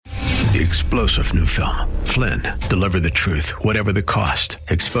The explosive new film, Flynn, deliver the truth, whatever the cost,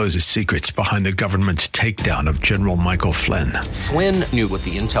 exposes secrets behind the government's takedown of General Michael Flynn. Flynn knew what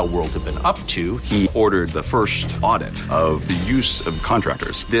the intel world had been up to. He ordered the first audit of the use of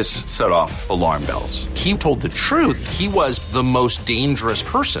contractors. This set off alarm bells. He told the truth. He was the most dangerous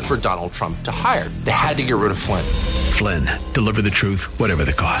person for Donald Trump to hire. They had to get rid of Flynn. Flynn, deliver the truth, whatever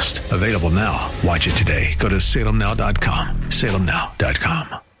the cost. Available now. Watch it today. Go to salemnow.com.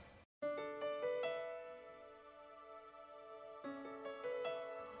 salemnow.com.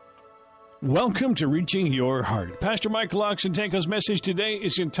 Welcome to Reaching Your Heart. Pastor Michael Oxentenko's message today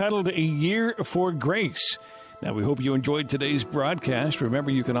is entitled A Year for Grace. Now, we hope you enjoyed today's broadcast. Remember,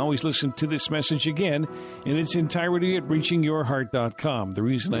 you can always listen to this message again in its entirety at reachingyourheart.com. The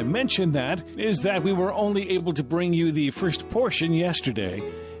reason I mention that is that we were only able to bring you the first portion yesterday.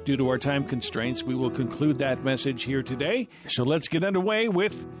 Due to our time constraints, we will conclude that message here today. So let's get underway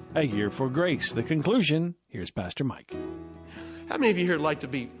with A Year for Grace. The conclusion, here's Pastor Mike. How many of you here like to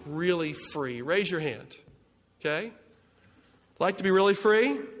be really free? Raise your hand. Okay? Like to be really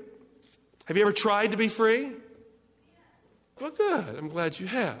free? Have you ever tried to be free? Well, good. I'm glad you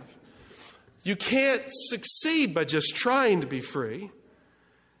have. You can't succeed by just trying to be free.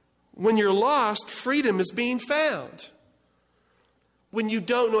 When you're lost, freedom is being found. When you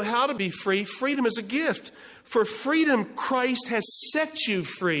don't know how to be free, freedom is a gift. For freedom, Christ has set you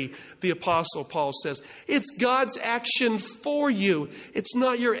free, the Apostle Paul says. It's God's action for you. It's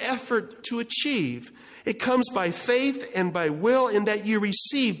not your effort to achieve. It comes by faith and by will in that you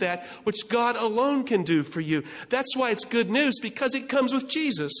receive that which God alone can do for you. That's why it's good news, because it comes with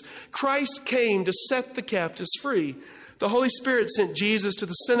Jesus. Christ came to set the captives free. The Holy Spirit sent Jesus to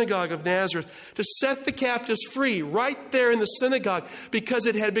the synagogue of Nazareth to set the captives free right there in the synagogue, because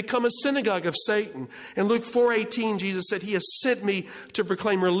it had become a synagogue of Satan. In Luke 4:18, Jesus said, "He has sent me to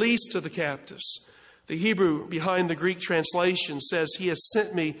proclaim release to the captives." The Hebrew behind the Greek translation says, "He has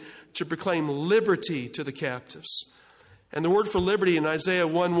sent me to proclaim liberty to the captives." And the word for liberty in Isaiah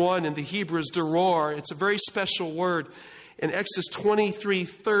 1:1 in the Hebrew is doror. It's a very special word. In Exodus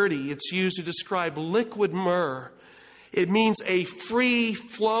 23:30, it's used to describe liquid myrrh. It means a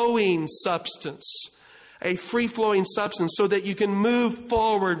free-flowing substance. A free-flowing substance so that you can move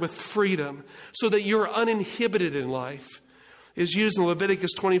forward with freedom, so that you're uninhibited in life. It is used in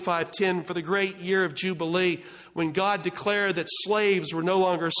Leviticus 25:10 for the great year of Jubilee, when God declared that slaves were no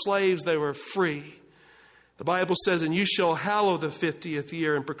longer slaves, they were free. The Bible says, "And you shall hallow the 50th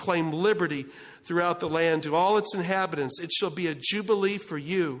year and proclaim liberty throughout the land to all its inhabitants. It shall be a jubilee for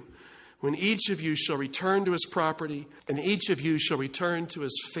you, when each of you shall return to his property, and each of you shall return to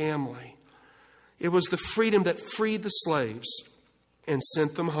his family." It was the freedom that freed the slaves and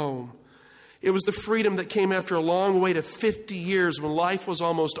sent them home. It was the freedom that came after a long wait of 50 years when life was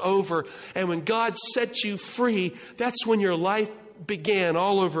almost over. And when God set you free, that's when your life began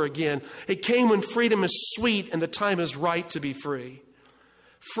all over again. It came when freedom is sweet and the time is right to be free.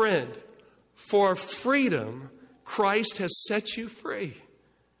 Friend, for freedom, Christ has set you free.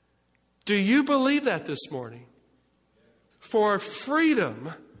 Do you believe that this morning? For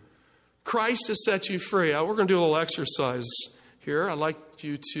freedom, Christ has set you free. We're going to do a little exercise here. I'd like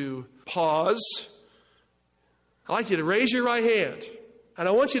you to pause. I'd like you to raise your right hand. And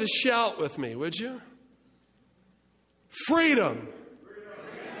I want you to shout with me, would you? Freedom.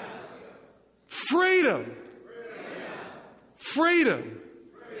 Freedom. Freedom.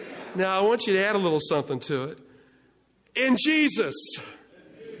 Now, I want you to add a little something to it. In Jesus.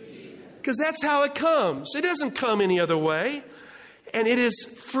 Because that's how it comes. It doesn't come any other way. And it is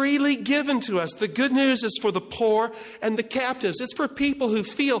freely given to us. The good news is for the poor and the captives. It's for people who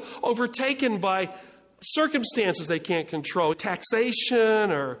feel overtaken by circumstances they can't control, taxation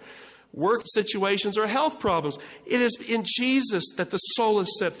or work situations or health problems. It is in Jesus that the soul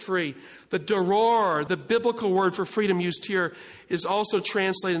is set free. The doror, the biblical word for freedom used here, is also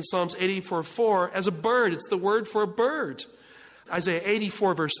translated in Psalms 84:4 as a bird. It's the word for a bird. Isaiah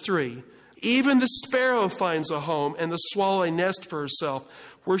 84 verse 3. "Even the sparrow finds a home, and the swallow a nest for herself,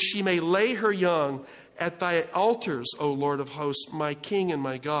 where she may lay her young at thy altars, O Lord of hosts, my King and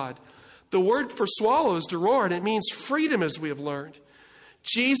my God." The word for swallow is doror, and it means freedom, as we have learned.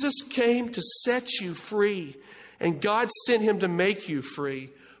 Jesus came to set you free, and God sent him to make you free.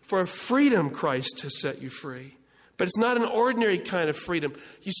 For freedom, Christ has set you free. But it's not an ordinary kind of freedom.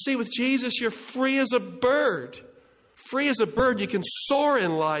 You see, with Jesus, you're free as a bird. Free as a bird, you can soar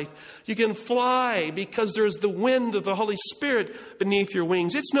in life. You can fly because there's the wind of the Holy Spirit beneath your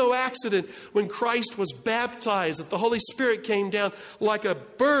wings. It's no accident when Christ was baptized that the Holy Spirit came down like a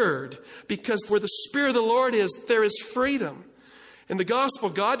bird, because where the Spirit of the Lord is, there is freedom. In the gospel,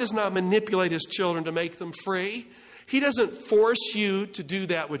 God does not manipulate his children to make them free. He doesn't force you to do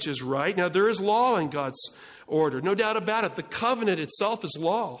that which is right. Now, there is law in God's order, no doubt about it. The covenant itself is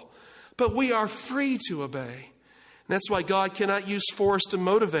law. But we are free to obey. And that's why God cannot use force to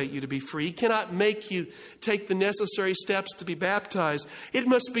motivate you to be free. He cannot make you take the necessary steps to be baptized. It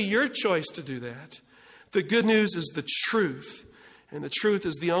must be your choice to do that. The good news is the truth. And the truth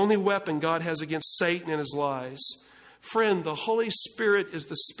is the only weapon God has against Satan and his lies. Friend, the Holy Spirit is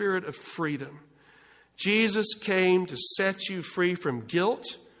the spirit of freedom. Jesus came to set you free from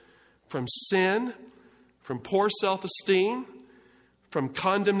guilt, from sin, from poor self-esteem, from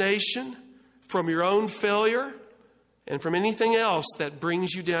condemnation, from your own failure, and from anything else that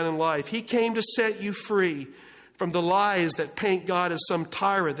brings you down in life. He came to set you free from the lies that paint God as some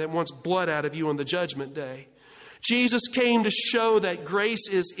tyrant that wants blood out of you on the judgment day. Jesus came to show that grace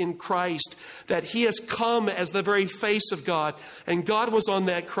is in Christ, that he has come as the very face of God, and God was on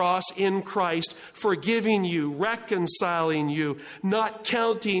that cross in Christ, forgiving you, reconciling you, not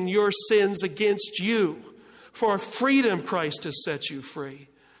counting your sins against you. For freedom, Christ has set you free.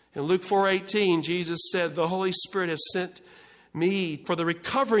 In Luke 4:18, Jesus said, the Holy Spirit has sent me for the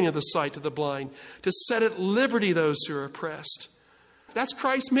recovering of the sight to the blind, to set at liberty those who are oppressed. That's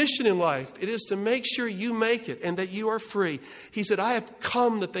Christ's mission in life. It is to make sure you make it and that you are free. He said, I have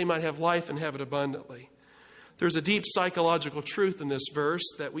come that they might have life and have it abundantly. There's a deep psychological truth in this verse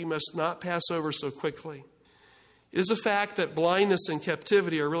that we must not pass over so quickly. It is a fact that blindness and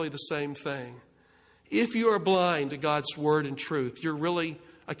captivity are really the same thing. If you are blind to God's word and truth, you're really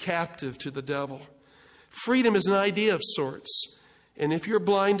a captive to the devil. Freedom is an idea of sorts. And if you're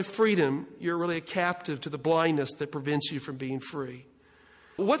blind to freedom, you're really a captive to the blindness that prevents you from being free.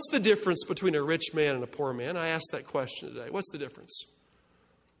 What's the difference between a rich man and a poor man? I asked that question today. What's the difference?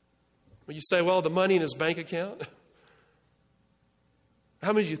 Well, you say, well, the money in his bank account.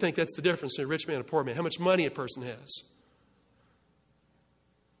 How many of you think that's the difference between a rich man and a poor man? How much money a person has?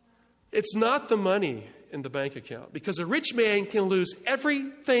 It's not the money in the bank account, because a rich man can lose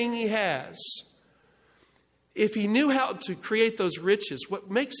everything he has. If he knew how to create those riches, what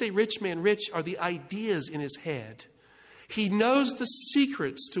makes a rich man rich are the ideas in his head. He knows the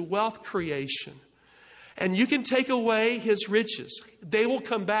secrets to wealth creation. And you can take away his riches. They will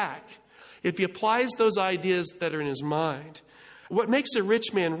come back if he applies those ideas that are in his mind. What makes a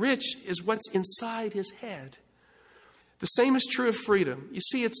rich man rich is what's inside his head. The same is true of freedom. You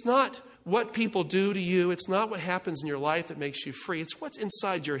see, it's not what people do to you. It's not what happens in your life that makes you free. It's what's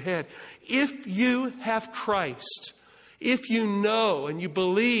inside your head. If you have Christ, if you know and you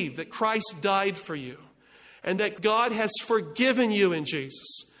believe that Christ died for you and that God has forgiven you in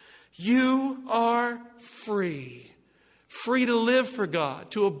Jesus, you are free. Free to live for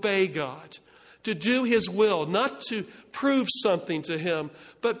God, to obey God, to do his will, not to prove something to him,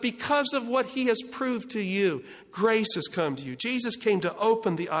 but because of what he has proved to you, grace has come to you. Jesus came to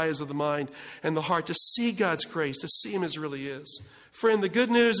open the eyes of the mind and the heart to see God's grace, to see him as he really is. Friend, the good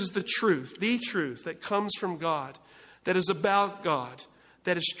news is the truth that comes from God, that is about God,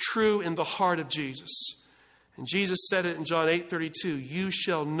 that is true in the heart of Jesus. And Jesus said it in John 8:32, you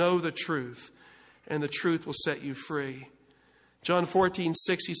shall know the truth, and the truth will set you free. John 14:6,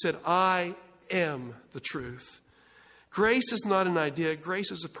 he said, I am the truth. Grace is not an idea.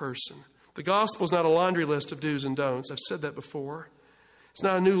 Grace is a person. The gospel is not a laundry list of do's and don'ts. I've said that before. It's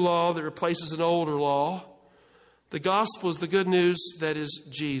not a new law that replaces an older law. The gospel is the good news that is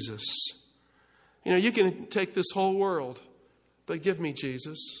Jesus. You know, you can take this whole world, but give me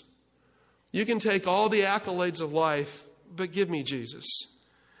Jesus. You can take all the accolades of life, but give me Jesus.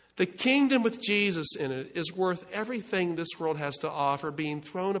 The kingdom with Jesus in it is worth everything this world has to offer, being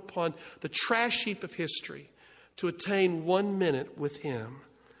thrown upon the trash heap of history to attain 1 minute with him.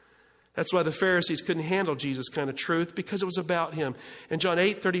 That's why the Pharisees couldn't handle Jesus' kind of truth, because it was about him. In John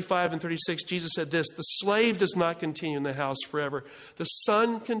 8:35 and 36, Jesus said this, the slave does not continue in the house forever. The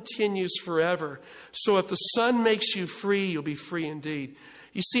Son continues forever. So if the Son makes you free, you'll be free indeed.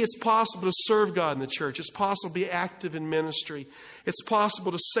 You see, it's possible to serve God in the church. It's possible to be active in ministry. It's possible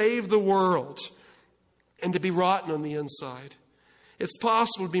to save the world and to be rotten on the inside. It's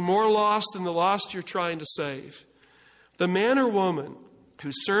possible to be more lost than the lost you're trying to save. The man or woman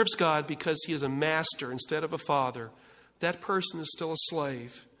who serves God because he is a master instead of a father, that person is still a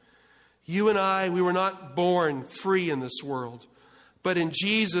slave. You and I, we were not born free in this world. But in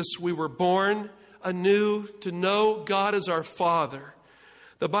Jesus, we were born anew to know God as our Father.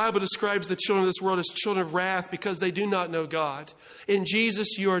 The Bible describes the children of this world as children of wrath because they do not know God. In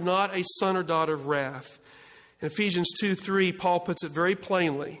Jesus, you are not a son or daughter of wrath. In Ephesians 2:3, Paul puts it very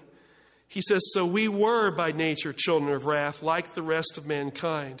plainly. He says, so we were by nature children of wrath, like the rest of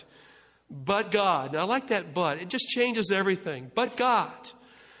mankind. But God. Now, I like that but. It just changes everything. But God.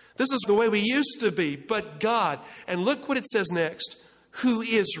 This is the way we used to be. But God. And look what it says next. Who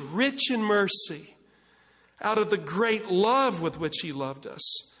is rich in mercy, out of the great love with which He loved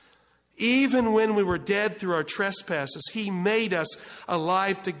us. Even when we were dead through our trespasses, He made us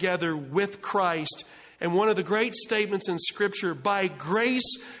alive together with Christ. And one of the great statements in Scripture, by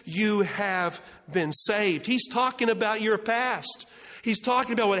grace you have been saved. He's talking about your past. He's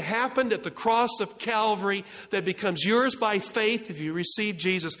talking about what happened at the cross of Calvary that becomes yours by faith if you receive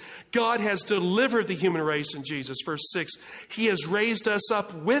Jesus. God has delivered the human race in Jesus. Verse 6, He has raised us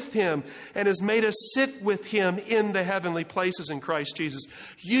up with Him and has made us sit with Him in the heavenly places in Christ Jesus.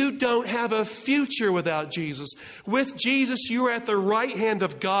 You don't have a future without Jesus. With Jesus, you are at the right hand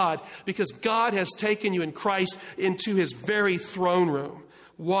of God because God has taken you in Christ into His very throne room.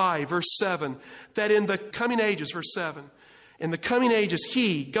 Why? Verse 7, that in the coming ages, verse 7, in the coming ages,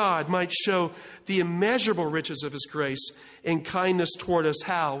 He, God, might show the immeasurable riches of His grace and kindness toward us.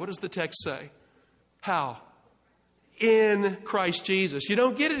 How? What does the text say? How? In Christ Jesus. You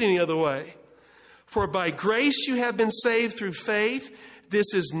don't get it any other way. For by grace you have been saved through faith.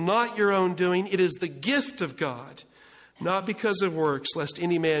 This is not your own doing. It is the gift of God, not because of works, lest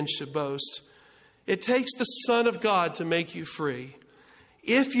any man should boast. It takes the Son of God to make you free.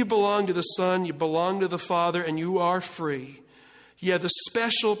 If you belong to the Son, you belong to the Father, and you are free. You have the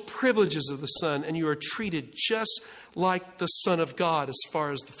special privileges of the Son, and you are treated just like the Son of God as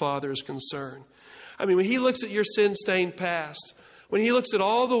far as the Father is concerned. I mean, when He looks at your sin-stained past, when He looks at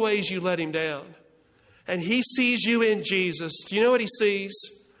all the ways you let Him down, and He sees you in Jesus, do you know what He sees?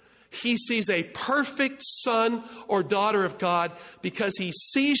 He sees a perfect son or daughter of God because He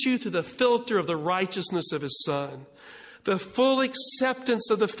sees you through the filter of the righteousness of His Son. The full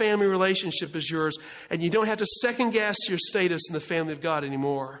acceptance of the family relationship is yours, and you don't have to second-guess your status in the family of God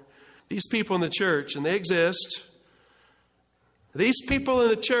anymore. These people in the church, and they exist, these people in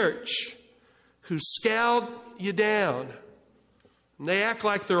the church who scowled you down, and they act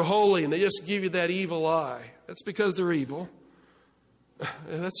like they're holy, and they just give you that evil eye. That's because they're evil.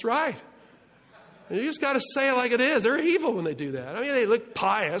 That's right. You just got to say it like it is. They're evil when they do that. I mean, they look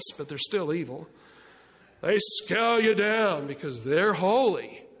pious, but they're still evil. They scowl you down because they're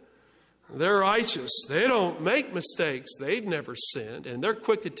holy. They're righteous. They don't make mistakes. They've never sinned. And they're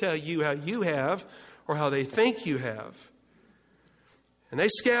quick to tell you how you have or how they think you have. And they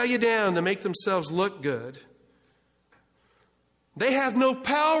scowl you down to make themselves look good. They have no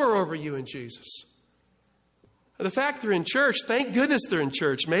power over you in Jesus. The fact they're in church, thank goodness they're in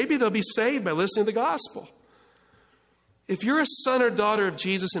church. Maybe they'll be saved by listening to the gospel. If you're a son or daughter of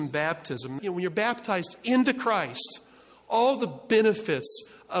Jesus in baptism, when you're baptized into Christ, all the benefits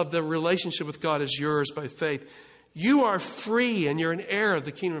of the relationship with God is yours by faith. You are free and you're an heir of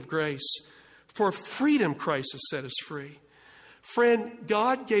the kingdom of grace. For freedom, Christ has set us free. Friend,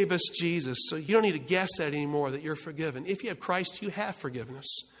 God gave us Jesus, so you don't need to guess at anymore that you're forgiven. If you have Christ, you have forgiveness.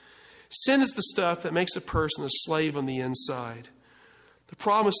 Sin is the stuff that makes a person a slave on the inside. The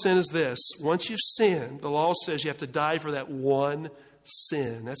problem with sin is this. Once you've sinned, the law says you have to die for that one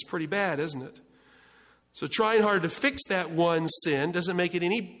sin. That's pretty bad, isn't it? So trying hard to fix that one sin doesn't make it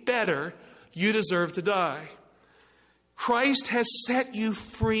any better. You deserve to die. Christ has set you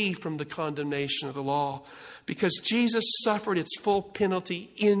free from the condemnation of the law because Jesus suffered its full penalty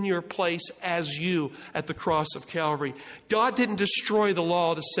in your place as you at the cross of Calvary. God didn't destroy the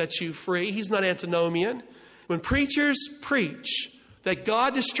law to set you free. He's not antinomian. When preachers preach that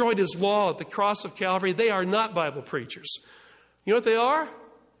God destroyed His law at the cross of Calvary, they are not Bible preachers. You know what they are?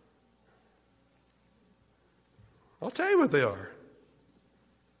 I'll tell you what they are.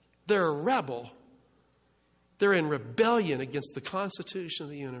 They're a rebel. They're in rebellion against the Constitution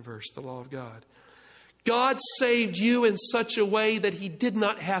of the universe, the law of God. God saved you in such a way that He did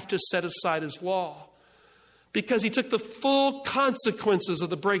not have to set aside His law, because He took the full consequences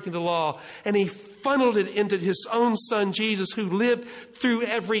of the breaking of the law and He funneled it into His own Son, Jesus, who lived through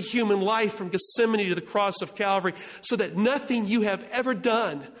every human life from Gethsemane to the cross of Calvary, so that nothing you have ever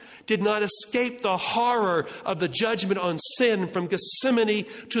done did not escape the horror of the judgment on sin from Gethsemane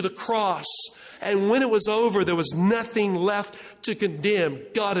to the cross. And when it was over, there was nothing left to condemn.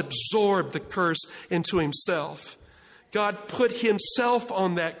 God absorbed the curse into Himself. God put Himself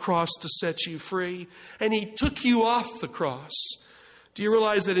on that cross to set you free, and He took you off the cross. Do you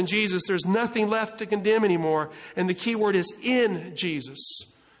realize that in Jesus, there's nothing left to condemn anymore? And the key word is in Jesus.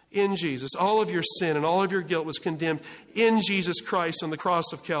 In Jesus. All of your sin and all of your guilt was condemned in Jesus Christ on the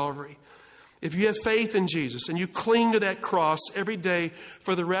cross of Calvary. If you have faith in Jesus and you cling to that cross every day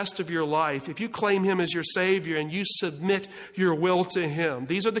for the rest of your life, if you claim Him as your Savior and you submit your will to Him,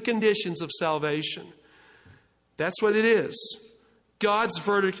 these are the conditions of salvation. That's what it is. God's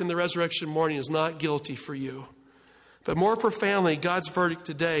verdict in the resurrection morning is not guilty for you. But more profoundly, God's verdict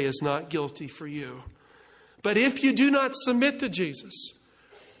today is not guilty for you. But if you do not submit to Jesus,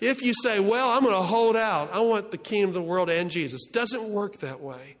 if you say, well, I'm going to hold out, I want the kingdom of the world and Jesus, it doesn't work that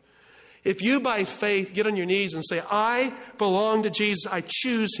way. If you by faith get on your knees and say, I belong to Jesus, I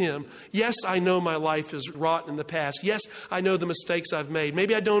choose Him. Yes, I know my life is rotten in the past. Yes, I know the mistakes I've made.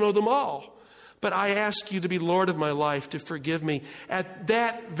 Maybe I don't know them all. But I ask you to be Lord of my life, to forgive me. At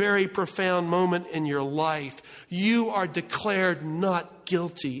that very profound moment in your life, you are declared not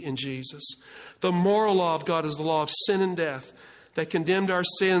guilty in Jesus. The moral law of God is the law of sin and death that condemned our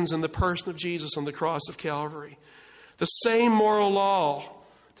sins in the person of Jesus on the cross of Calvary. The same moral law,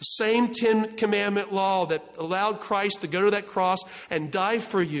 the same 10 commandment law that allowed Christ to go to that cross and die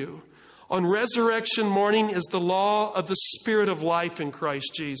for you, on resurrection morning is the law of the Spirit of life in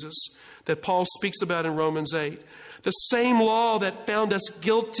Christ Jesus that Paul speaks about in Romans 8. The same law that found us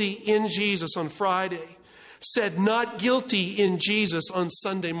guilty in Jesus on Friday said not guilty in Jesus on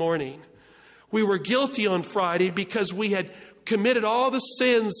Sunday morning. We were guilty on Friday because we had committed all the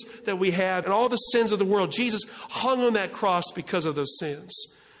sins that we had and all the sins of the world. Jesus hung on that cross because of those sins.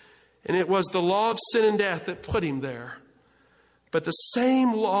 And it was the law of sin and death that put Him there. But the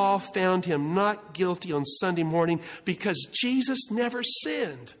same law found Him not guilty on Sunday morning because Jesus never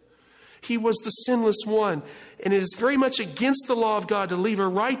sinned. He was the sinless one. And it is very much against the law of God to leave a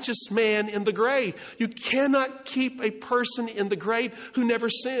righteous man in the grave. You cannot keep a person in the grave who never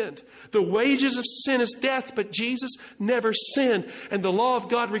sinned. The wages of sin is death, but Jesus never sinned. And the law of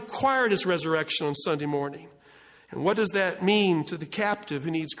God required His resurrection on Sunday morning. And what does that mean to the captive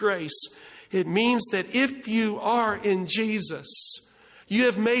who needs grace? It means that if you are in Jesus, you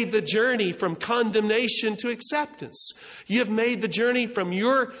have made the journey from condemnation to acceptance. You have made the journey from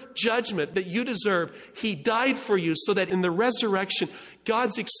your judgment that you deserve. He died for you so that in the resurrection,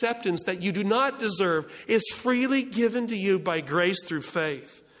 God's acceptance that you do not deserve is freely given to you by grace through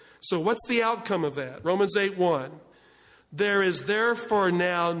faith. So what's the outcome of that? Romans 8:1. There is therefore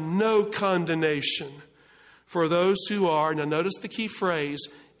now no condemnation for those who are, now notice the key phrase,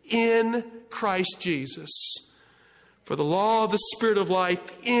 in Christ Jesus. For the law of the Spirit of life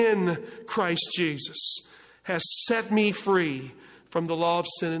in Christ Jesus has set me free from the law of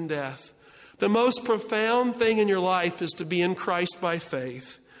sin and death. The most profound thing in your life is to be in Christ by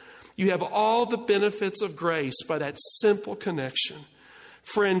faith. You have all the benefits of grace by that simple connection.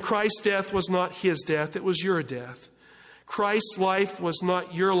 Friend, Christ's death was not His death, it was your death. Christ's life was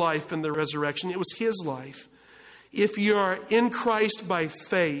not your life in the resurrection, it was His life. If you are in Christ by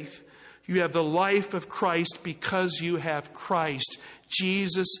faith, you have the life of Christ because you have Christ.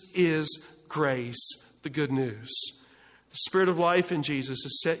 Jesus is grace, the good news. The Spirit of life in Jesus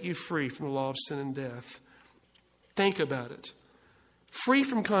has set you free from the law of sin and death. Think about it. Free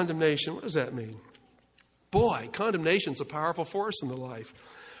from condemnation, what does that mean? Boy, condemnation is a powerful force in the life.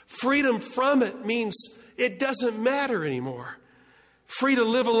 Freedom from it means it doesn't matter anymore. Free to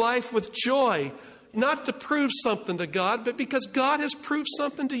live a life with joy. Not to prove something to God, but because God has proved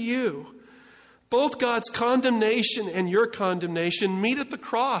something to you. Both God's condemnation and your condemnation meet at the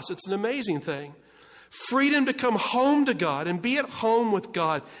cross. It's an amazing thing. Freedom to come home to God and be at home with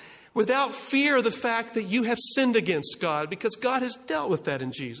God without fear of the fact that you have sinned against God, because God has dealt with that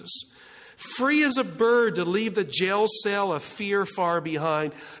in Jesus. Free as a bird to leave the jail cell of fear far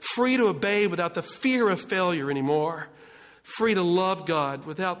behind. Free to obey without the fear of failure anymore. Free to love God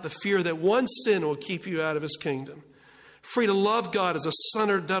without the fear that one sin will keep you out of His kingdom. Free to love God as a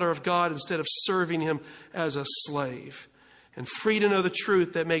son or daughter of God instead of serving Him as a slave. And free to know the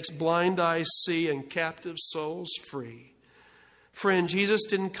truth that makes blind eyes see and captive souls free. Friend, Jesus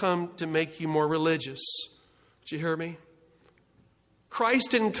didn't come to make you more religious. Did you hear me?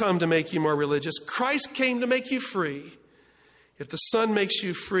 Christ didn't come to make you more religious. Christ came to make you free. If the Son makes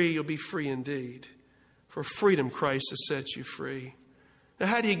you free, you'll be free indeed. For freedom, Christ has set you free. Now,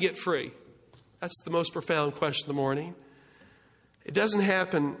 how do you get free? That's the most profound question of the morning. It doesn't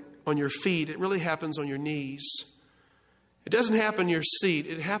happen on your feet. It really happens on your knees. It doesn't happen in your seat.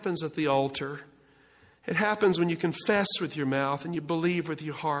 It happens at the altar. It happens when you confess with your mouth and you believe with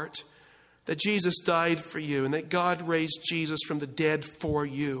your heart that Jesus died for you and that God raised Jesus from the dead for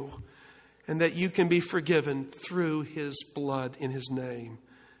you and that you can be forgiven through His blood in His name.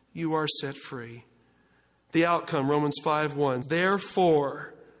 You are set free. The outcome, Romans 5:1.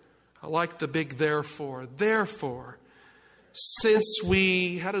 Therefore, I like the big therefore. Therefore, Since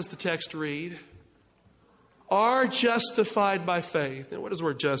we, how does the text read? Are justified by faith. Now, what does the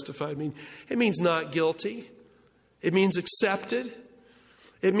word justified mean? It means not guilty. It means accepted.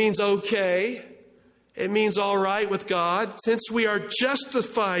 It means okay. It means all right with God. Since we are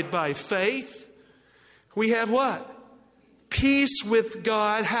justified by faith, we have what? Peace with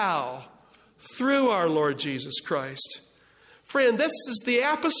God. How? Through our Lord Jesus Christ. Friend, this is the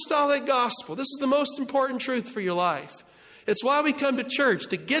apostolic gospel. This is the most important truth for your life. It's why we come to church,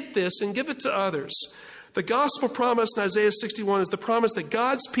 to get this and give it to others. The gospel promise in Isaiah 61 is the promise that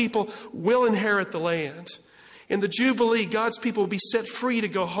God's people will inherit the land. In the Jubilee, God's people will be set free to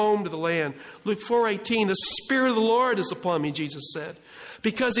go home to the land. Luke 4:18, the Spirit of the Lord is upon me, Jesus said,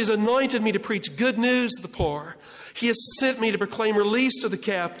 because He's anointed me to preach good news to the poor. He has sent me to proclaim release to the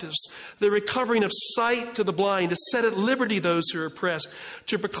captives, the recovering of sight to the blind, to set at liberty those who are oppressed,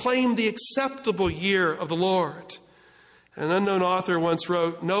 to proclaim the acceptable year of the Lord. An unknown author once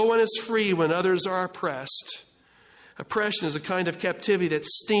wrote, no one is free when others are oppressed. Oppression is a kind of captivity that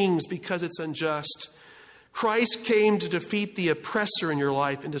stings because it's unjust. Christ came to defeat the oppressor in your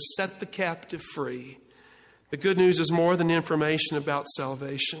life and to set the captive free. The good news is more than information about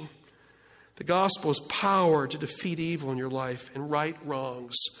salvation. The gospel is power to defeat evil in your life and right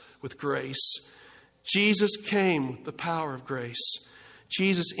wrongs with grace. Jesus came with the power of grace.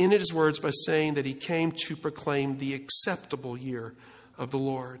 Jesus ended His words by saying that He came to proclaim the acceptable year of the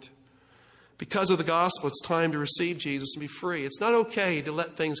Lord. Because of the gospel, it's time to receive Jesus and be free. It's not okay to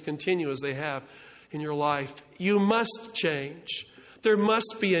let things continue as they have in your life. You must change. There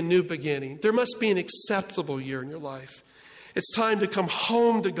must be a new beginning. There must be an acceptable year in your life. It's time to come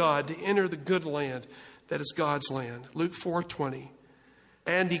home to God, to enter the good land that is God's land. Luke 4:20.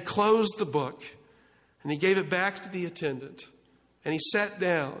 And He closed the book and He gave it back to the attendant. And He sat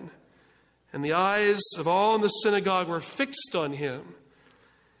down, and the eyes of all in the synagogue were fixed on Him.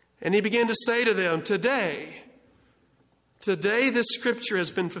 And He began to say to them, Today this scripture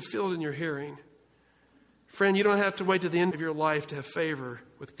has been fulfilled in your hearing. Friend, you don't have to wait to the end of your life to have favor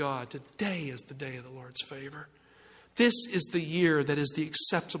with God. Today is the day of the Lord's favor. This is the year that is the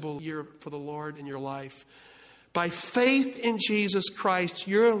acceptable year for the Lord in your life. By faith in Jesus Christ,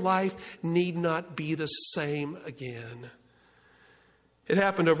 your life need not be the same again. It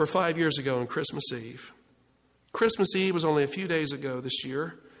happened over 5 years ago on Christmas Eve. Christmas Eve was only a few days ago this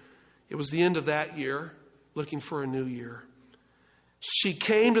year. It was the end of that year, looking for a new year. She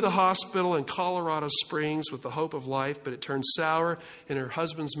came to the hospital in Colorado Springs with the hope of life, but it turned sour in her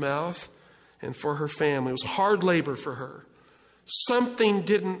husband's mouth and for her family. It was hard labor for her. Something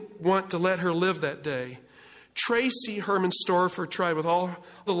didn't want to let her live that day. Tracy Herman Storfer tried with all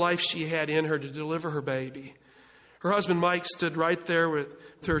the life she had in her to deliver her baby. Her husband Mike stood right there with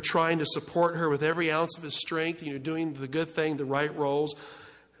her, trying to support her with every ounce of his strength, doing the good thing, the right roles.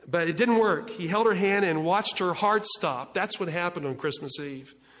 But it didn't work. He held her hand and watched her heart stop. That's what happened on Christmas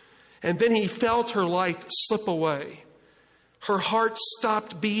Eve. And then he felt her life slip away. Her heart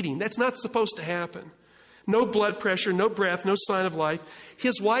stopped beating. That's not supposed to happen. No blood pressure, no breath, no sign of life.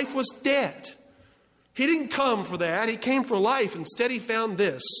 His wife was dead. He didn't come for that. He came for life. Instead, he found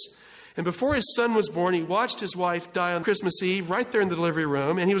this. And before his son was born, he watched his wife die on Christmas Eve right there in the delivery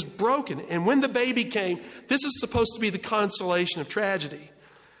room, and he was broken. And when the baby came, this is supposed to be the consolation of tragedy.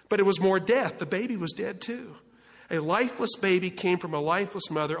 But it was more death. The baby was dead too. A lifeless baby came from a lifeless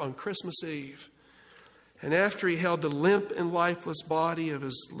mother on Christmas Eve. And after he held the limp and lifeless body of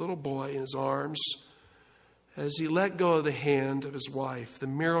his little boy in his arms, as he let go of the hand of his wife, the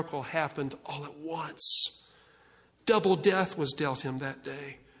miracle happened all at once. Double death was dealt him that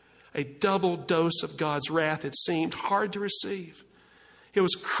day. A double dose of God's wrath. It seemed hard to receive. It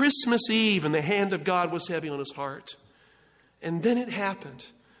was Christmas Eve and the hand of God was heavy on his heart. And then it happened.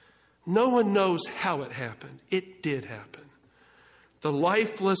 No one knows how it happened. It did happen. The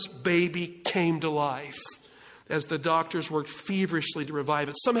lifeless baby came to life as the doctors worked feverishly to revive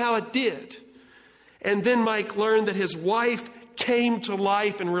it. Somehow it did. And then Mike learned that his wife came to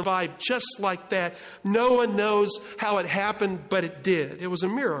life and revived just like that. No one knows how it happened, but it did. It was a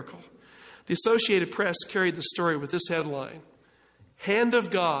miracle. The Associated Press carried the story with this headline: Hand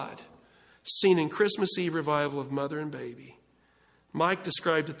of God, seen in Christmas Eve revival of mother and baby. Mike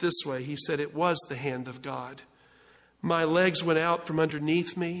described it this way. He said, it was the hand of God. My legs went out from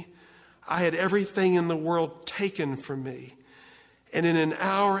underneath me. I had everything in the world taken from me. And in an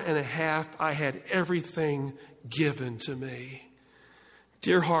hour and a half, I had everything given to me.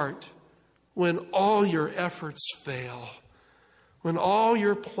 Dear heart, when all your efforts fail, when all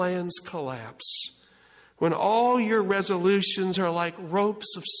your plans collapse, when all your resolutions are like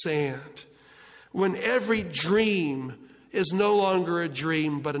ropes of sand, when every dream is no longer a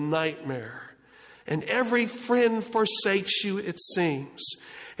dream but a nightmare. And every friend forsakes you, it seems.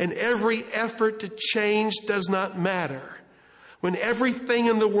 And every effort to change does not matter. When everything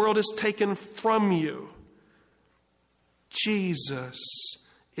in the world is taken from you, Jesus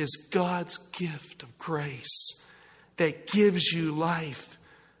is God's gift of grace that gives you life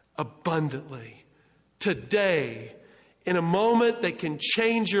abundantly. Today, in a moment that can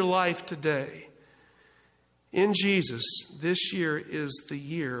change your life today. In Jesus, this year is the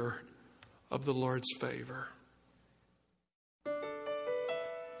year of the Lord's favor.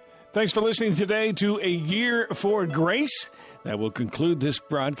 Thanks for listening today to A Year for Grace. That will conclude this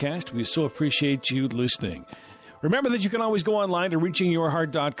broadcast. We so appreciate you listening. Remember that you can always go online to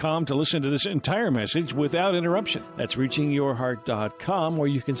reachingyourheart.com to listen to this entire message without interruption. That's reachingyourheart.com, where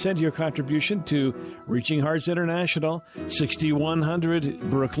you can send your contribution to Reaching Hearts International, 6100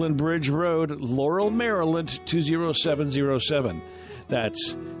 Brooklyn Bridge Road, Laurel, Maryland, 20707.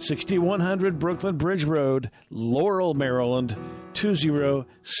 That's 6100 Brooklyn Bridge Road, Laurel, Maryland,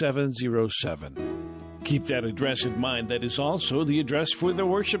 20707. Keep that address in mind. That is also the address for the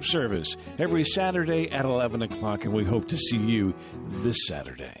worship service every Saturday at 11 o'clock, and we hope to see you this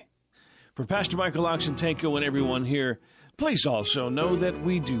Saturday. For Pastor Michael Oxentenko and everyone here, please also know that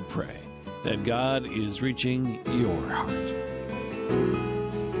we do pray that God is reaching your heart.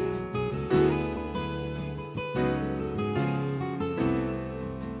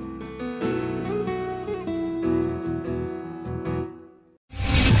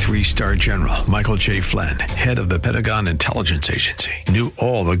 3-star General Michael J. Flynn, head of the Pentagon Intelligence Agency, knew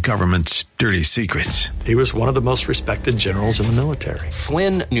all the government's dirty secrets. He was one of the most respected generals in the military.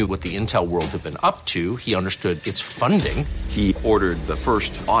 Flynn knew what the intel world had been up to. He understood its funding. He ordered the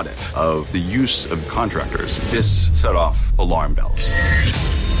first audit of the use of contractors. This set off alarm bells.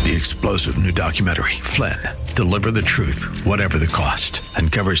 The explosive new documentary, Flynn, Deliver the Truth, Whatever the Cost,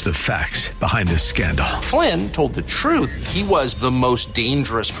 uncovers the facts behind this scandal. Flynn told the truth. He was the most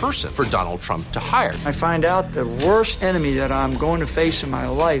dangerous person for Donald Trump to hire. I find out the worst enemy that I'm going to face in my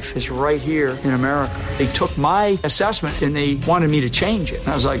life is right here in America. They took my assessment and they wanted me to change it. And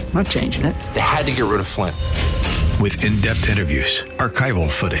I was like, I'm not changing it. They had to get rid of Flynn. With in-depth interviews, archival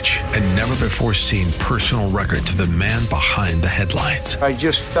footage, and never-before-seen personal records of the man behind the headlines. I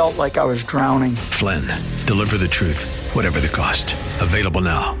just felt like I was drowning. Flynn, Deliver the Truth, Whatever the Cost. Available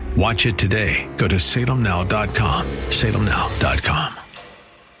now. Watch it today. Go to salemnow.com. salemnow.com.